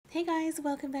Hey guys,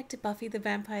 welcome back to Buffy the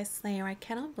Vampire Slayer. I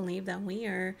cannot believe that we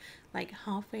are like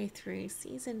halfway through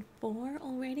season 4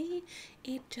 already.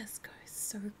 It just goes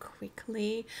so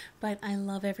quickly, but I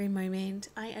love every moment.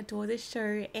 I adore this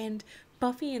show, and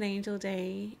Buffy and Angel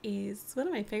Day is one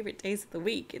of my favorite days of the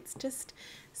week. It's just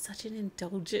such an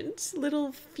indulgent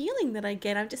little feeling that I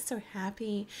get. I'm just so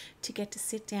happy to get to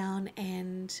sit down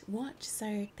and watch.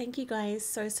 So thank you guys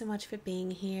so much for being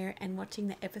here and watching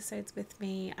the episodes with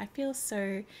me. I feel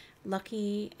so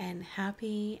lucky and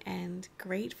happy and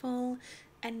grateful,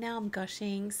 and now I'm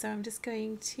gushing, so I'm just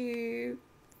going to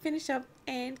finish up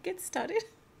and get started.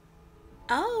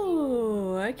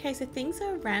 Oh, okay, so things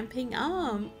are ramping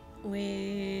up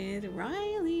with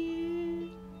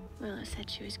Riley. Willa said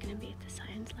she was going to be at the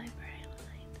science library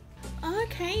all night.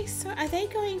 Okay, so are they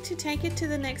going to take it to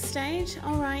the next stage?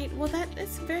 All right, well that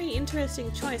is a very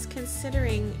interesting choice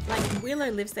considering like Willow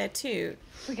lives there too.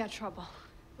 We got trouble.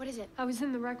 What is it? I was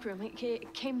in the rec room.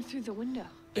 It came through the window.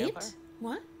 Vampire? It?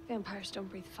 What? Vampires don't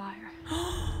breathe fire.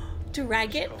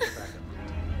 Drag it?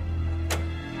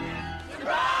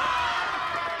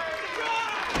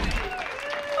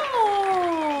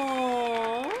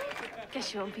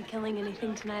 Guess you won't be killing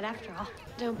anything tonight after all.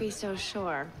 Don't be so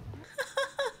sure.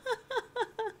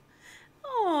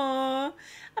 Aww.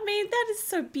 I mean, that is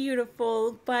so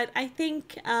beautiful, but I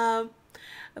think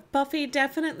Buffy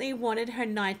definitely wanted her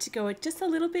night to go just a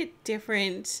little bit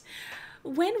different.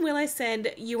 When Willow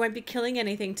said, "You won't be killing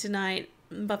anything tonight,"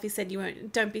 Buffy said, "You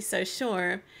won't, don't be so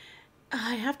sure."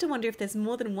 I have to wonder if there's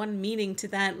more than one meaning to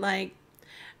that. Like,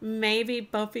 maybe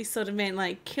Buffy sort of meant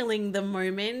like killing the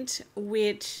moment,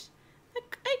 which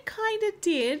I kind of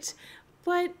did,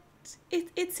 but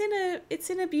it's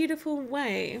in a beautiful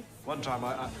way. One time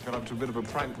I got up to a bit of a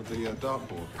prank with the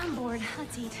dartboard. I'm bored.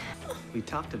 Let's eat. We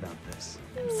talked about this.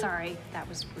 I'm sorry, that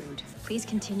was rude. Please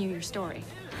continue your story.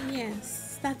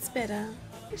 Yes, that's better.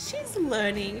 She's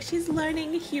learning. She's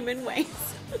learning human ways.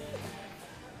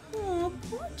 Oh,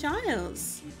 poor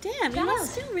Giles. Damn, you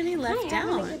must feel really left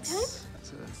out. There's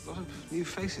a lot of new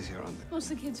faces here, aren't there?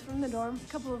 Mostly kids from the dorm.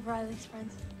 A couple of Riley's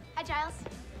friends. Hi, Giles.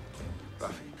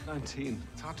 Buffy, 19.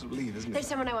 It's hard to believe, isn't There's it?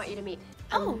 someone I want you to meet.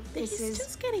 Oh, this he's is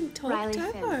just getting talked Riley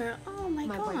over. Oh my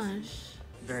my gosh. boyfriend.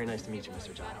 Very nice to meet you,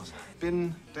 Mr. Giles.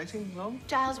 Been dating long?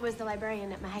 Giles was the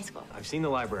librarian at my high school. I've seen the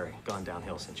library gone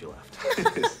downhill since you left.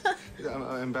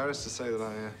 I'm embarrassed to say that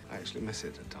I actually miss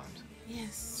it at times.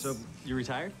 Yes. So, you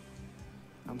retired?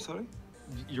 I'm sorry?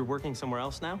 You're working somewhere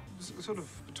else now? Sort of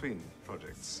between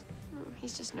projects.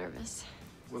 He's just nervous.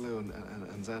 Willow and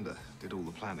Xander did all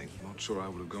the planning. Not sure I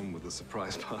would have gone with the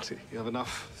surprise party. You have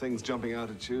enough things jumping out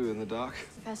at you in the dark.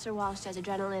 Professor Walsh says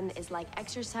adrenaline is like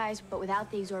exercise, but without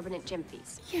the exorbitant gym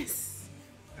fees. Yes.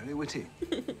 Very witty.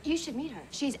 You should meet her.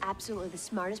 She's absolutely the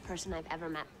smartest person I've ever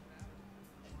met.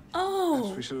 Oh.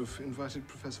 Perhaps we should have invited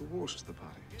Professor Walsh to the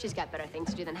party. She's got better things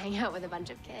to do than hang out with a bunch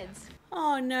of kids.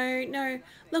 Oh, no, no.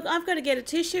 Look, I've got to get a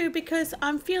tissue because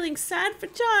I'm feeling sad for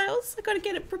Giles. I've got to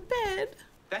get it prepared.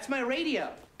 That's my radio.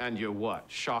 And you're what?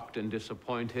 Shocked and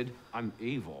disappointed? I'm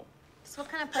evil. So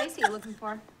what kind of place are you looking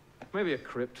for? Maybe a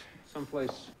crypt.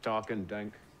 Someplace dark and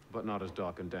dank, but not as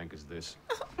dark and dank as this.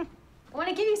 I want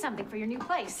to give you something for your new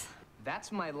place.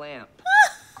 That's my lamp.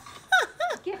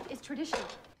 This gift is traditional.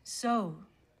 So,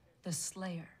 the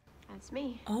Slayer. That's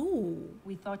me. Oh.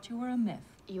 We thought you were a myth.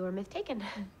 You were myth taken.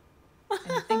 And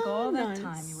I think all that Nice.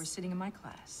 time you were sitting in my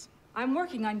class. I'm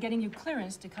working on getting you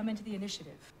clearance to come into the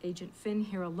initiative. Agent Finn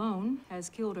here alone has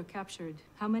killed or captured,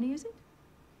 how many is it?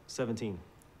 17.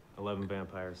 11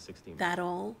 vampires, 16. That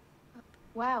all?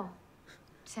 Wow.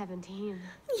 17.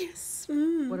 Yes.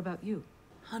 What about you?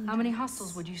 Hundreds. How many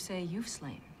hostiles would you say you've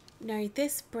slain? No,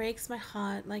 this breaks my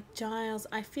heart. Like Giles,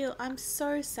 I'm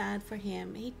so sad for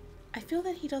him. I feel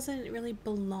that he doesn't really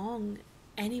belong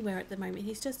anywhere at the moment.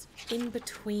 He's just in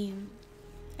between.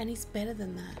 And he's better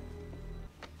than that.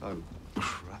 Oh,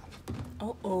 crap.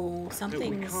 Uh-oh,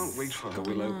 something's We can't wait for her,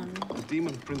 going Willow. on. The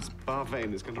demon prince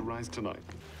Barvain is going to rise tonight.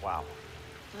 Wow.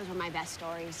 Those were my best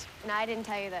stories. And I didn't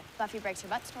tell you the Buffy breaks her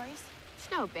butt stories. It's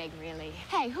no big, really.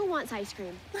 Hey, who wants ice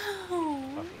cream? Oh.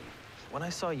 Buffy, when I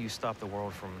saw you stop the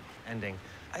world from ending,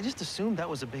 I just assumed that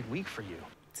was a big week for you.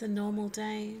 It's a normal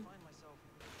day.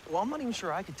 Well, I'm not even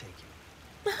sure I could take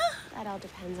you. That all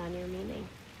depends on your meaning.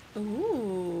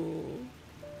 Ooh.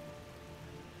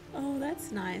 Oh,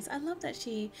 that's nice. I love that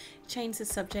she changed the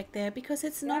subject there because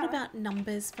it's not about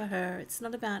numbers for her. It's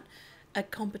not about a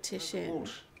competition.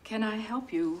 Walsh. Can I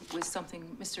help you with something,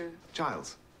 Mr.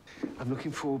 Giles, I'm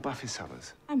looking for Buffy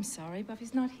Summers. I'm sorry,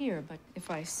 Buffy's not here, but if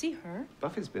I see her...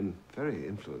 Buffy's been very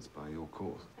influenced by your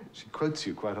cause. She quotes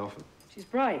you quite often. She's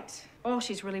bright. All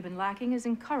she's really been lacking is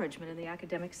encouragement in the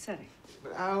academic setting.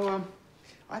 But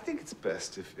I think it's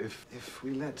best if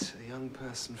we let a young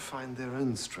person find their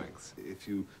own strength. If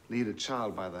you lead a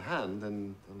child by the hand,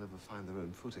 then they'll never find their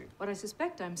own footing. What I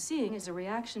suspect I'm seeing is a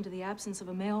reaction to the absence of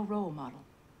a male role model.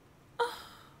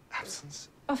 Absence?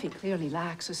 Buffy clearly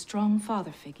lacks a strong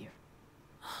father figure.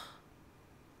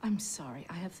 I'm sorry,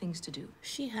 I have things to do.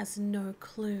 She has no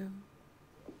clue.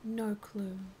 No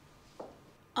clue.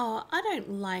 Oh, I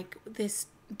don't like this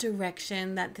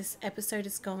direction that this episode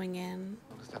is going in.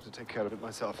 I'll just have to take care of it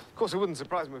myself. Of course, it wouldn't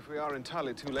surprise me if we are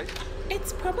entirely too late.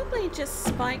 It's probably just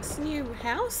Spike's new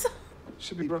house.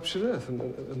 Should be ruptured earth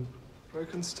and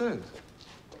broken stone.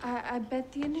 I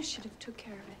bet the initiative took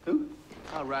care of it. Who?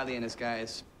 Oh, Riley and his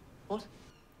guys. What?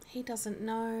 He doesn't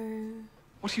know.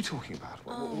 What are you talking about?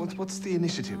 What's the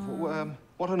initiative?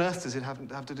 What on earth does it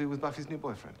have to do with Buffy's new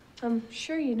boyfriend? I'm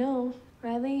sure you know.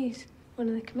 Riley's one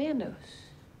of the commandos.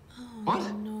 Oh,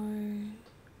 What? no.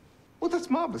 Well, that's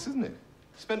marvelous, isn't it?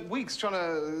 Spent weeks trying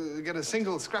to get a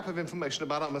single scrap of information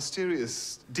about our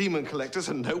mysterious demon collectors,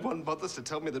 and no one bothers to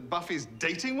tell me that Buffy's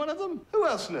dating one of them? Who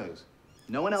else knows?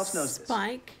 No one else knows this.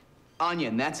 Spike. Anya,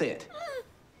 and that's it.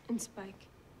 And Spike.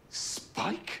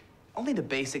 Spike? Only the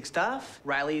basic stuff.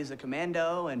 Riley is a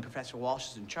commando, and Professor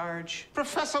Walsh is in charge.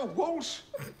 Professor Walsh?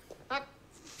 That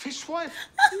fishwife?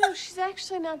 No, she's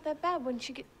actually not that bad when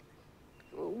she get...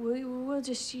 We'll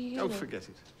just, you know. Oh, forget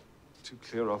it. To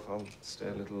clear off, I'll stay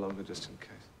a little longer just in case.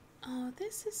 Oh,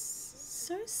 this is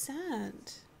so sad.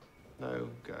 No,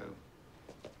 go.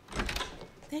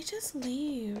 They just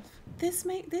leave.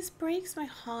 This breaks my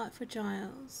heart for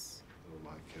Giles. Who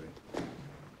am I kidding?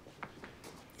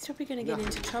 He's probably going to get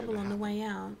into trouble on the way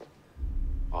out.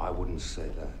 I wouldn't say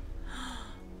that.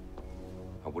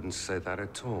 I wouldn't say that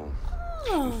at all.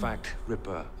 Oh. In fact,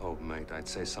 Ripper, old mate, I'd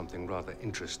say something rather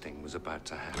interesting was about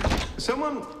to happen.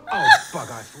 Someone... Oh, bug,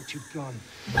 I thought you'd gone.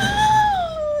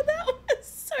 Oh, that was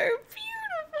so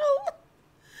beautiful.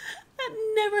 That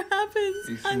never happens.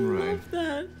 Ethan I Rayne. love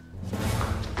that.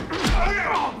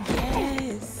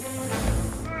 Yes.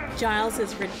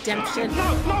 Giles' redemption.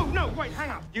 No, wait, hang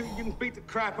on. You can beat the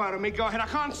crap out of me. Go ahead, I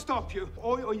can't stop you.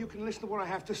 Or you can listen to what I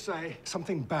have to say.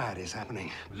 Something bad is happening.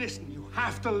 Listen, you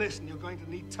have to listen. You're going to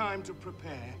need time to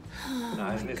prepare.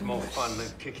 Now, isn't it more fun than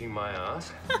kicking my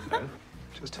ass? No?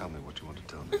 Just tell me what you want to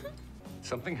tell me.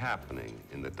 Something happening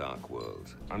in the dark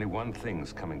world. Only one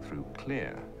thing's coming through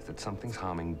clear, is that something's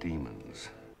harming demons.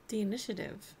 The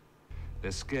initiative.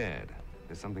 They're scared.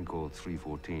 There's something called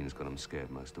 314's got them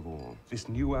scared most of all. This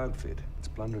new outfit, it's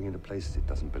blundering into places it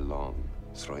doesn't belong.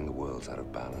 It's throwing the worlds out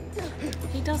of balance.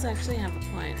 He does actually have a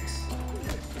point.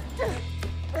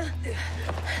 Are you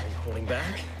holding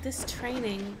back? This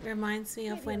training reminds me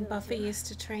of when Buffy used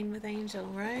to train with Angel,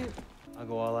 right? I'll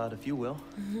go all out if you will.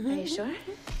 Are you sure?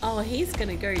 Oh, he's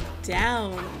gonna go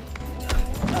down.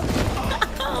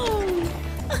 Oh,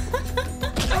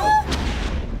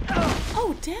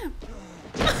 oh damn.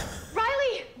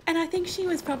 Riley! And I think she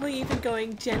was probably even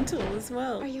going gentle as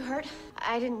well. Are you hurt?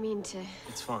 I didn't mean to.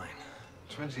 It's fine.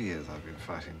 20 years I've been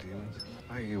fighting demons.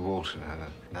 Maggie Walton had a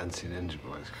Nancy Ninja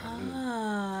Boys kind of...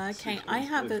 Ah, okay. I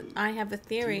have a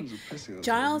theory. Demons are pissing us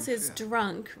Giles off in is fear.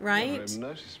 drunk, Never right? even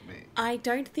noticed me. I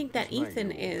don't think that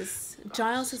Ethan is.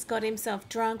 Giles has got himself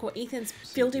drunk, or Ethan's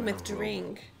filled him with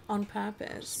drink on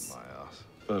purpose. My ass.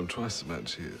 But I'm twice the man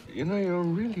she is. You know, you're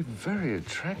really very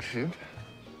attractive.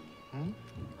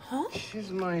 Huh?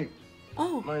 Here's my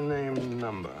name and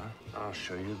number. I'll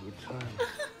show you a good time.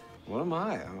 What am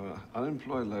I? I'm an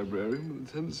unemployed librarian with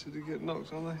a tendency to get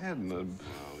knocked on the head and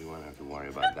Oh, we won't have to worry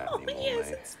about that anymore, Yes,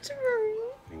 mate. it's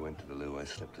true. We went to the loo, I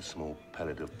slipped a small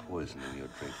pellet of poison in your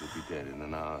drink. You'll be dead in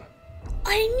an hour.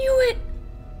 I knew it.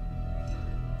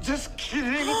 Just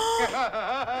kidding.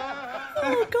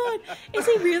 Oh God, is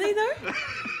he really though?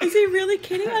 Is he really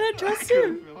kidding? I don't trust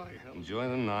him. Enjoy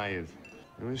the night.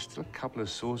 There is still a couple of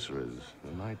sorcerers.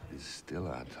 The night is still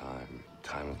our time.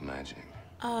 Time of magic.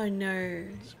 Oh no.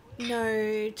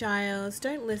 No, Giles,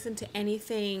 don't listen to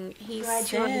anything he Glad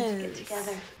says. you wanted to get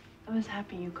together. I was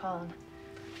happy you called.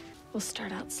 We'll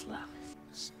start out slow.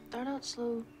 Start out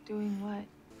slow doing what?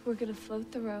 We're gonna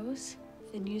float the rose,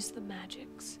 then use the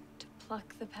magics to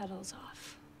pluck the petals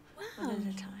off. Wow. One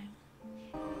at a time.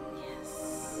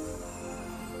 Yes.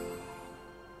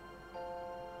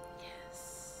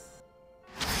 Yes.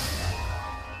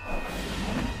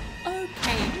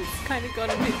 Okay, it's kind of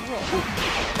got a bit wrong.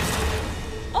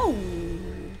 Oh.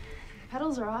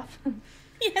 Petals are off.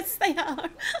 Yes, they are.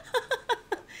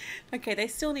 Okay, they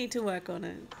still need to work on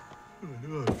it.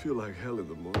 I feel like hell in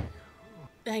the morning.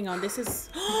 Hang on, this is...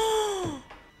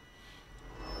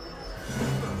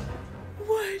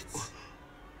 What?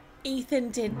 Ethan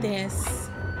did this.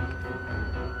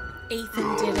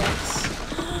 Ethan did it.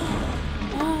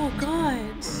 Oh,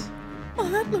 God. Oh,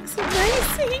 that looks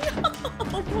amazing.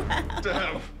 Oh, wow.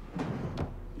 Damn.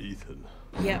 Ethan.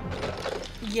 Yep.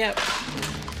 Yep.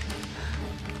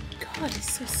 God, he's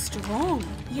so strong.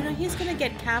 You know, he's gonna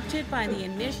get captured by the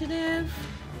initiative.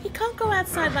 He can't go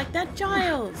outside like that,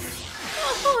 Giles.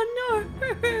 Oh,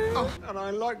 no. Oh, and I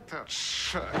like that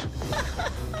shirt.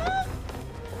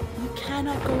 You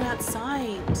cannot go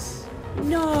outside.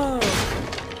 No.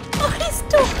 Oh, he's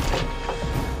talking.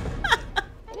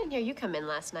 I didn't hear you come in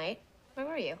last night. Where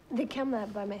were you? The chem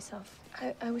lab by myself.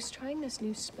 I was trying this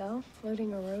new spell,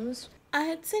 floating a rose.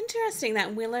 It's interesting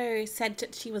that Willow said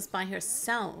that she was by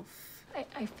herself.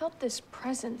 I felt this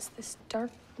presence, this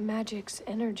dark magic's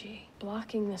energy,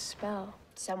 blocking the spell.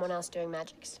 Someone else doing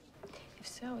magics? If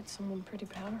so, it's someone pretty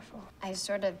powerful. I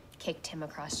sort of kicked him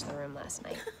across the room last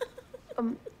night.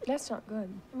 That's not good.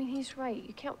 I mean, he's right.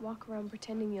 You can't walk around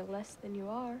pretending you're less than you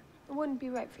are. It wouldn't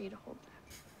be right for you to hold back.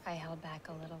 I held back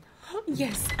a little.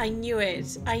 Yes, I knew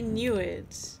it. I knew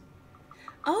it.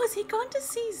 Oh, is he gone to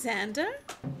see Xander?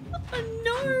 Oh,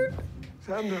 no.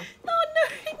 Xander. Oh,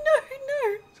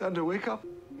 no. Xander, wake up.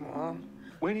 Mom.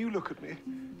 When you look at me,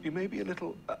 you may be a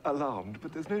little alarmed,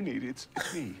 but there's no need. It's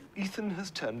me. Ethan has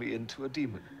turned me into a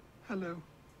demon. Hello.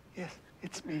 Yes,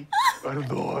 it's me. Oh,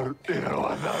 no.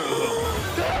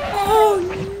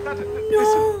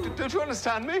 Listen, don't you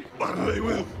understand me? I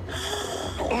will.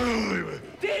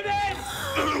 Demon!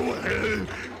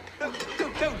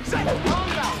 Don't say it. Calm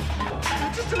down.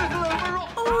 You're just a little overwrought.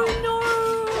 Oh, no.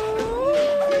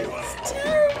 It's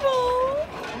terrible.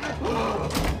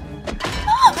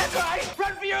 That's right!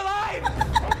 Run for your life!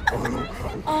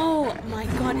 Oh, my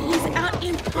God. He's out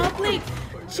in public.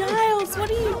 Giles, what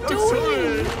are you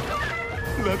doing?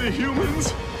 Bloody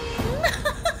humans.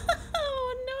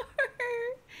 Oh, no.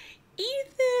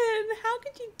 Ethan, how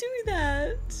could you do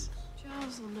that?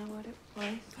 Giles will know what it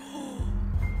was.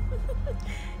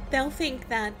 They'll think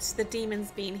that the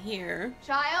demon's been here.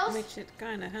 Giles? Which it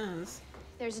kind of has.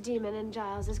 There's a demon and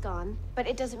Giles is gone, but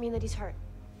it doesn't mean that he's hurt.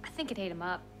 I think it ate him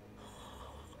up.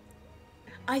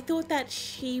 I thought that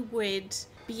she would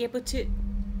be able to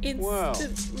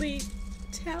instantly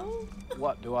tell.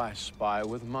 What do I spy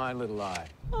with my little eye?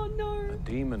 Oh, no. A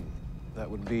demon. That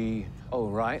would be, oh,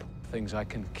 right, things I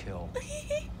can kill.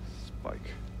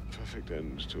 Spike. Perfect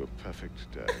end to a perfect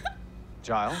day.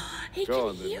 Giles? He Go can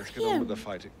on then, hear let's get on him. with the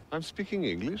fighting. I'm speaking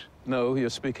English. No, you're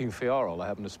speaking Fioral. I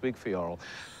happen to speak Fioral.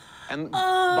 And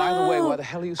by the way, why the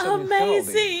hell are you suddenly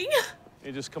amazing.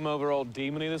 You just come over all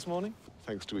demony this morning?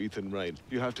 Thanks to Ethan Rayne.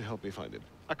 You have to help me find him.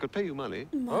 I could pay you money.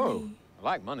 Oh, I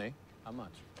like money. How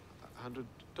much? $100?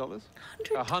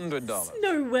 $100.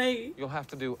 No way. You'll have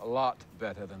to do a lot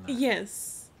better than that.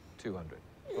 Yes. 200.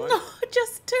 No,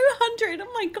 just 200. Oh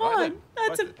my God, Right then.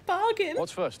 that's a bargain.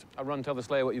 What's first? I run tell the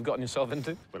Slayer what you've gotten yourself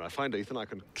into? When I find Ethan, I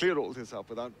can clear all this up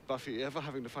without Buffy ever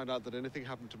having to find out that anything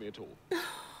happened to me at all.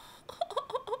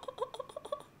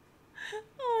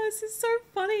 Oh, this is so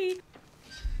funny.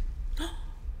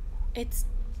 It's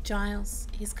Giles.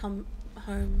 He's come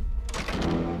home.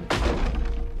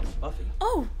 Buffy.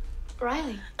 Oh,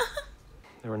 Riley.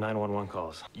 There were 911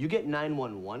 calls. You get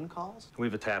 911 calls? We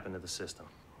have a tap into the system.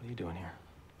 What are you doing here?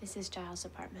 This is Giles'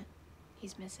 apartment.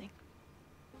 He's missing.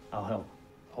 I'll help.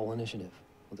 Whole initiative.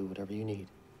 We'll do whatever you need.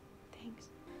 Thanks.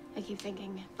 I keep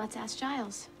thinking, let's ask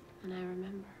Giles. And I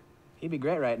remember. He'd be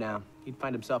great right now. He'd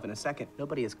find himself in a second.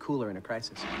 Nobody is cooler in a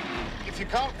crisis. If you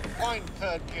can't find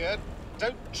third gear,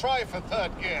 don't try for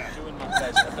third gear. Doing my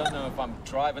best. I don't know if I'm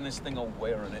driving this thing or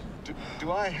wearing it.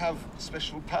 Do I have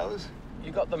special powers?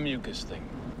 You got the mucus thing.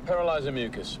 Paralyzer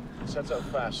mucus. Sets up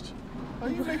fast. Are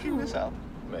you making this up?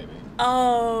 Maybe.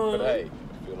 Oh. But hey.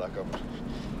 I feel like I'm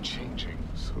changing.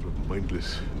 Sort of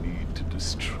mindless need to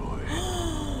destroy.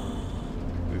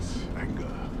 This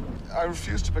anger. I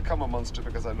refuse to become a monster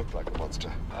because I look like a monster.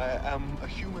 I am a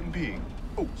human being.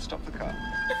 Oh, stop the car.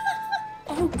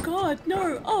 Oh God,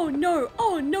 no. Oh no.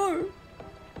 Oh no.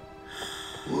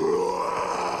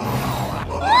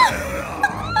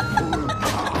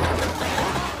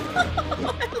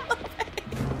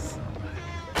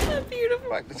 Beautiful.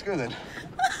 Right, let's go then.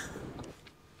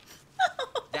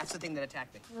 That's the thing that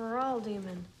attacked me. We're all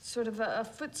demon. Sort of a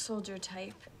foot soldier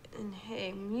type. And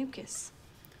hey, mucus.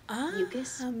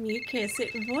 Mucus? Mucus.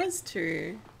 It was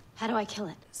true. How do I kill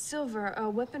it? Silver, a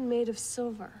weapon made of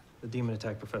silver. The demon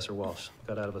attacked Professor Walsh.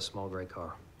 Got out of a small gray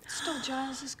car. Stole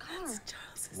Giles' car.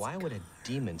 Why would a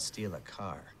demon steal a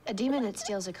car? A demon that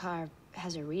steals a car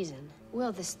has a reason.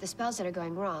 Will, the spells that are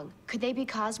going wrong, could they be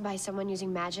caused by someone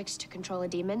using magics to control a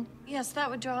demon? Yes, that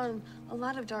would draw in a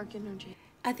lot of dark energy.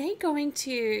 Are they going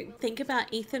to think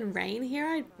about Ethan Rayne here?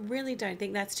 I really don't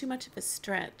think that's too much of a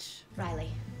stretch. Riley,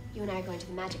 you and I are going to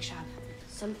the magic shop.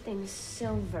 Something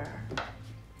silver.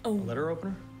 Oh. A letter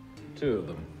opener? 2 of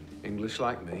them. English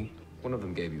like me. One of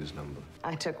them gave you his number.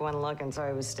 I took one look and saw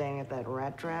he was staying at that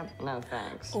rat trap. No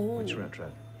thanks. Oh. Which rat trap?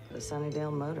 The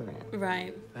Sunnydale Motor Inn.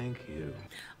 Right. Thank you.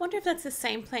 Wonder if that's the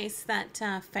same place that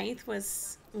Faith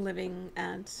was living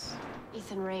at.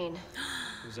 Ethan Rayne.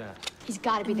 Who's that? He's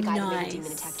got to be the guy that made the Nice.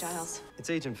 demon attack Giles. It's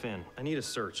Agent Finn. I need a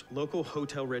search. Local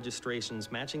hotel registrations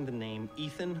matching the name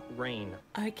Ethan Rayne.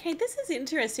 Okay, this is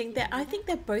interesting. I think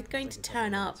they're both going to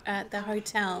turn up at the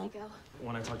hotel.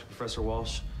 When I talked to Professor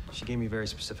Walsh, she gave me very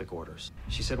specific orders.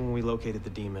 She said when we located the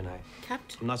demon, I'm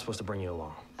not supposed to bring you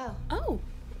along. Oh. Oh.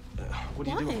 What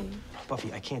are you doing?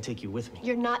 Buffy, I can't take you with me.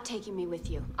 You're not taking me with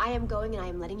you. I am going and I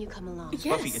am letting you come along. Yes,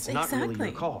 Buffy, it's not really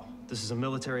your call. This is a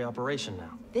military operation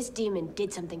now. This demon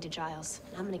did something to Giles,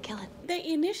 and I'm gonna kill it. The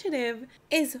initiative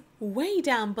is way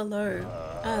down below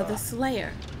the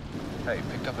Slayer. Hey,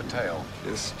 picked up a tail.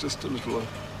 Yes, just a little.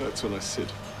 Hurts when I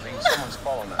sit. Means someone's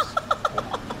following us.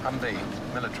 Humvee,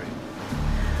 military.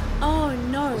 Oh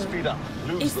no. Speed up.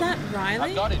 Lose Is them. that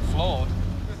Riley? I got it flawed.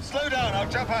 Slow down, I'll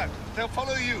jump out. They'll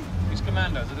follow you. These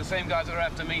commandos are the same guys that are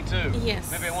after me too.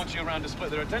 Yes. Maybe I want you around to split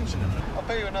their attention. I'll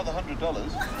pay you another $100.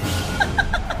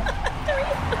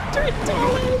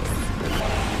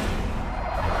 $300.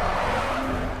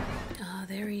 Oh,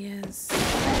 there he is.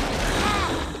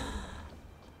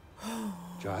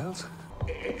 Giles?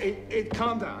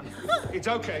 Calm down. It's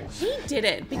okay. He did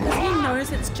it because he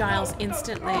knows it's Giles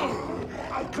instantly.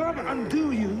 I can't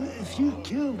undo you if you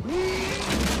kill me.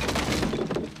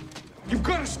 You've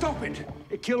got to stop it.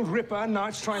 It killed Ripper, now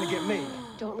it's trying to get me.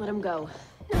 Don't let him go.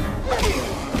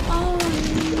 Oh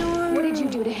no. What did you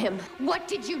do to him? What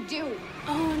did you do?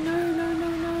 Oh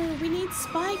no. We need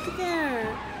Spike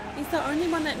there. He's the only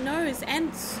one that knows.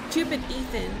 And stupid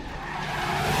Ethan.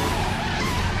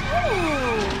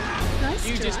 Oh, nice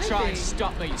You just try driving. and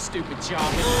stop me, you stupid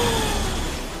jargon.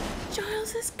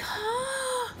 Giles's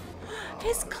car!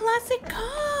 His classic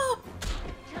car!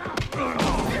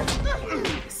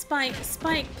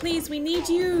 Spike, please, we need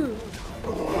you!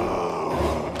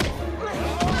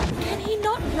 Can he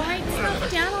not write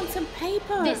stuff down on some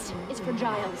paper? This is for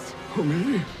Giles. Oh,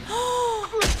 really?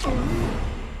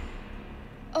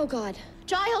 Oh God.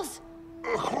 Giles!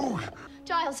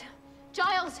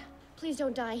 Giles! Please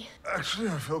don't die. Actually,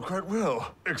 I feel quite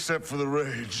well, except for the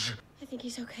rage. I think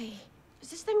he's okay. Is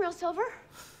this thing real silver?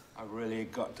 I really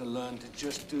got to learn to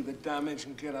just do the damage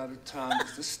and get out of town.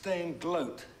 It's the staying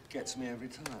gloat gets me every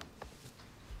time.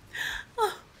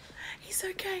 Oh, he's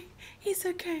okay. He's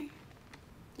okay.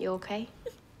 You okay?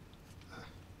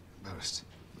 Embarrassed,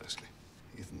 mostly.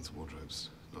 Ethan's wardrobe's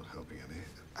not helping any.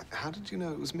 How did you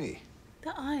know it was me?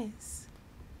 The eyes.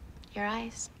 Your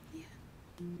eyes? Yeah.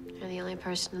 You're the only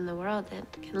person in the world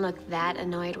that can look that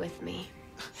annoyed with me.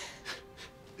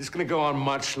 This is gonna go on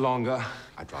much longer.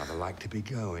 I'd rather like to be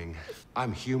going.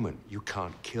 I'm human. You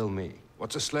can't kill me.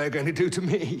 What's a Slayer going to do to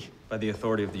me? By the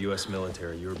authority of the U.S.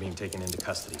 military, you are being taken into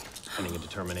custody, pending a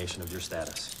determination of your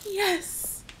status.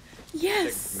 Yes. Take Yes.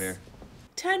 him from here.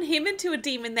 Turn him into a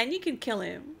demon, then you can kill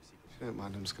him. If you don't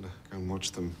mind, I'm just gonna go and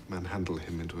watch them manhandle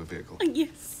him into a vehicle.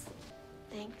 Yes.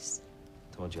 Thanks.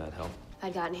 Told you I'd help. If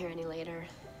I'd gotten here any later,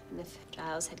 and if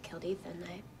Giles had killed Ethan,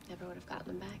 I never would have gotten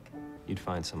him back. You'd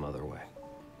find some other way.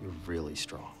 You're really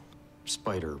strong.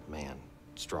 Spider-Man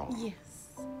strong. Yes,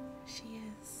 she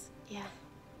is. Yeah,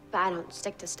 but I don't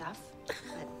stick to stuff. But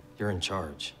You're in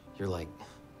charge. You're like,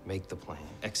 make the plan,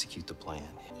 execute the plan.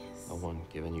 Yes. No one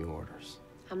giving you orders.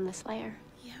 I'm the Slayer.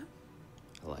 Yeah.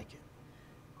 I like it.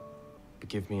 But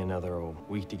give me another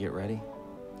week to get ready,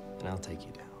 and I'll take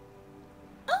you down.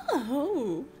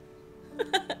 Oh.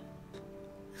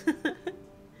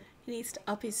 He needs to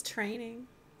up his training.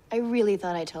 I really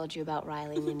thought I told you about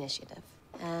Riley and the initiative,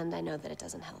 and I know that it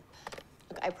doesn't help.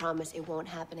 Look, I promise it won't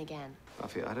happen again.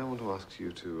 Buffy, I don't want to ask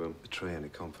you to betray any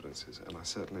confidences, and I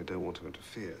certainly don't want to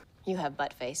interfere. You have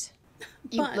butt face.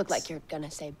 You But- look like you're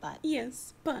gonna say butt.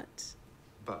 Yes, but.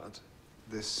 But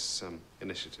this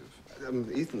initiative,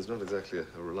 Ethan's not exactly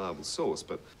a reliable source,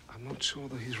 but I'm not sure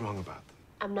that he's wrong about them.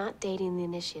 I'm not dating the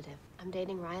initiative. I'm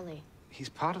dating Riley. He's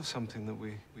part of something that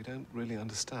we don't really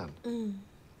understand.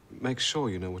 Make sure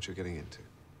you know what you're getting into.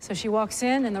 So she walks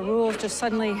in and the rules just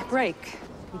suddenly break.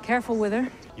 Be careful with her.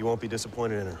 You won't be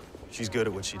disappointed in her. She's good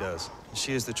at what she does.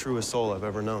 She is the truest soul I've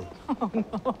ever known. Oh,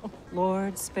 no.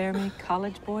 Lord, spare me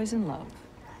college boys in love.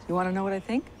 You want to know what I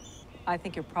think? I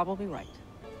think you're probably right.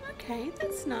 Okay,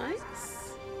 that's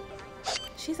nice.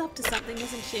 She's up to something,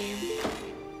 isn't she?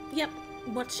 Yep,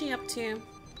 what's she up to?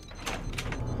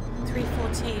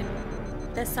 314.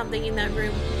 There's something in that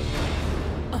room.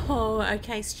 Oh,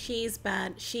 okay, she's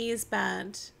bad. She is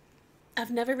bad.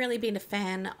 I've never really been a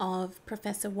fan of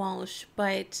Professor Walsh,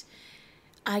 but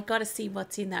I gotta see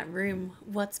what's in that room.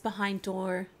 What's behind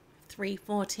door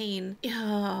 314.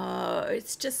 Oh,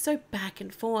 it's just so back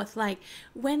and forth. Like,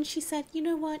 when she said, you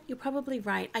know what, you're probably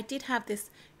right. I did have this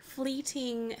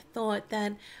fleeting thought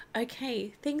that,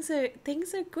 okay, things are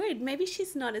good. Maybe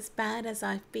she's not as bad as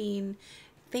I've been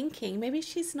thinking. Maybe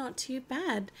she's not too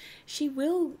bad. She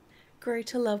will grow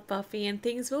to love Buffy and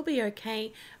things will be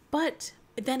okay. But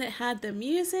then it had the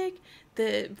music,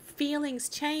 the feelings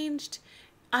changed.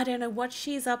 I don't know what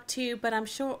she's up to, but I'm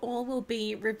sure all will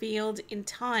be revealed in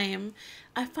time.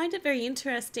 I find it very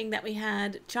interesting that we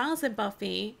had Giles and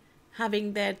Buffy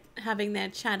having their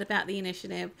chat about the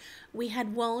initiative. We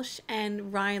had Walsh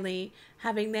and Riley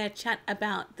having their chat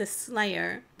about the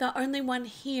Slayer. The only one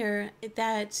here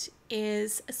that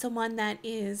is someone that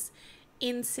is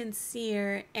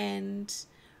insincere and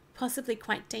possibly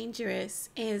quite dangerous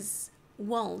is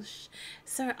Walsh.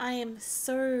 So I am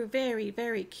so very,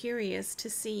 very curious to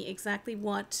see exactly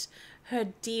what her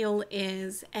deal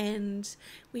is. And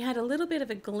we had a little bit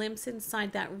of a glimpse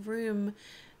inside that room.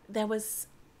 There was,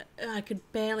 I could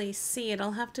barely see it.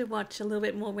 I'll have to watch a little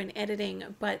bit more when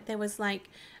editing, but there was like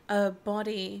a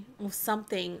body or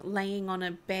something laying on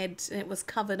a bed and it was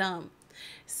covered up.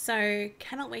 So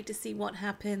cannot wait to see what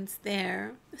happens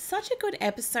there. Such a good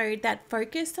episode that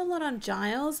focused a lot on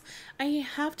Giles. I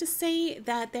have to say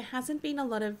that there hasn't been a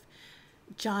lot of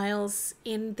Giles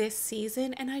in this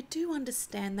season, and I do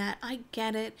understand that. I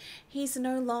get it. He's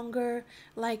no longer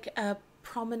like a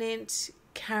prominent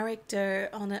character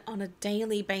on a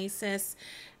daily basis.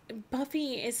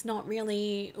 Buffy is not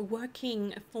really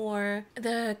working for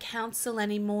the council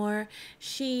anymore.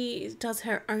 She does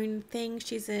her own thing.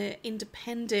 She's an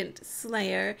independent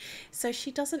slayer, so she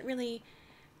doesn't really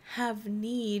have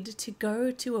need to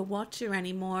go to a watcher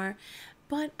anymore.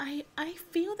 But I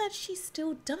feel that she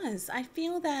still does. I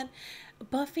feel that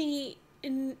Buffy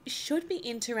should be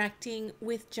interacting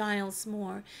with Giles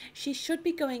more. She should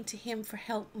be going to him for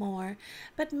help more.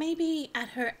 But maybe at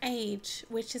her age,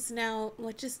 which is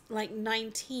like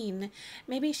 19,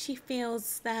 maybe she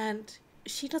feels that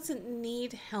she doesn't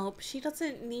need help. She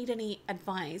doesn't need any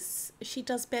advice. She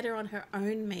does better on her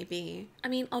own, maybe. I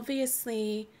mean,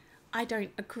 obviously, I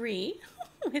don't agree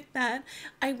with that.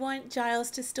 I want Giles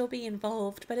to still be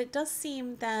involved, but it does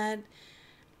seem that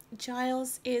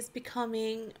Giles is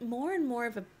becoming more and more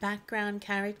of a background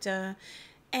character,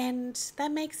 and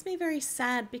that makes me very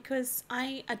sad because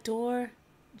I adore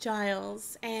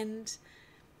Giles and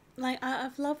like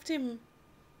I've loved him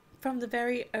from the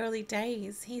very early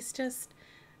days. He's just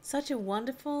such a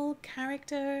wonderful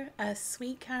character, a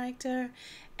sweet character,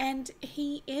 and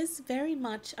he is very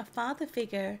much a father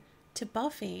figure to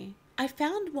Buffy. I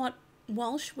found what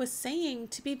Walsh was saying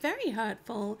to be very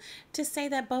hurtful, to say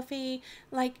that Buffy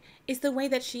is the way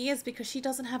that she is because she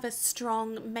doesn't have a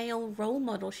strong male role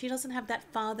model. She doesn't have that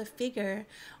father figure.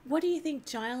 What do you think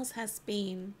Giles has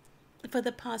been for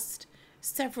the past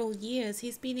several years?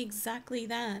 He's been exactly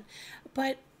that.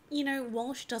 But you know,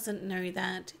 Walsh doesn't know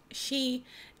that. She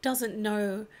doesn't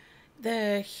know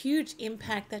the huge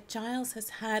impact that Giles has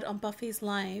had on Buffy's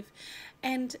life.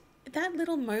 And that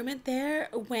little moment there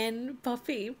when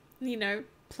Buffy, you know,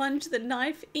 plunged the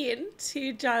knife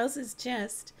into Giles's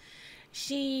chest,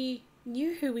 she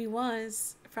knew who he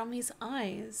was from his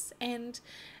eyes, and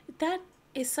that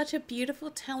is such a beautiful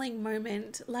telling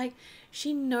moment. Like,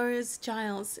 she knows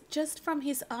Giles just from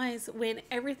his eyes when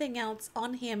everything else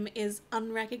on him is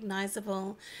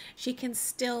unrecognizable. She can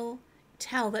still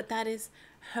tell that that is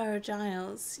her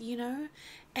Giles, you know?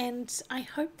 And I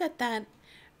hope that that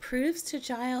proves to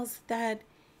Giles that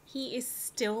he is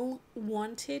still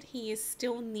wanted, he is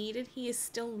still needed, he is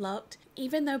still loved.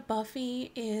 Even though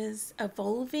Buffy is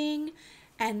evolving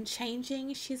and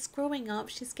changing, she's growing up,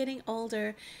 she's getting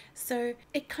older. So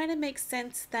it kind of makes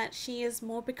sense that she is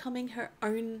more becoming her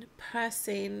own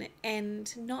person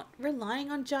and not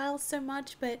relying on Giles so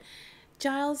much. But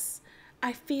Giles,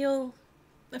 I feel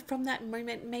from that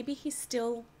moment, maybe he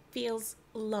still feels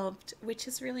loved, which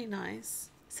is really nice.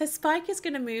 So Spike is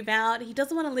going to move out. He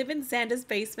doesn't want to live in Xander's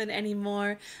basement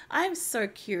anymore. I'm so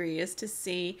curious to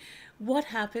see what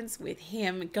happens with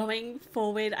him going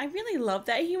forward. I really love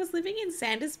that he was living in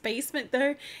Xander's basement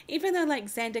though, even though like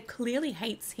Xander clearly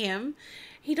hates him.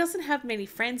 He doesn't have many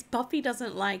friends. Buffy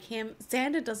doesn't like him.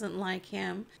 Xander doesn't like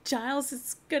him. Giles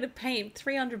is going to pay him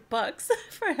 $300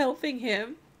 for helping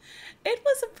him. It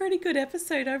was a pretty good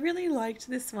episode. I really liked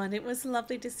this one. It was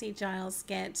lovely to see Giles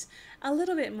get a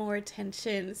little bit more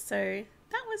attention, so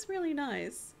that was really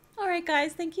nice. Alright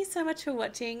guys, thank you so much for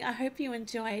watching. I hope you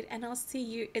enjoyed and I'll see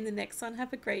you in the next one.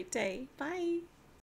 Have a great day. Bye.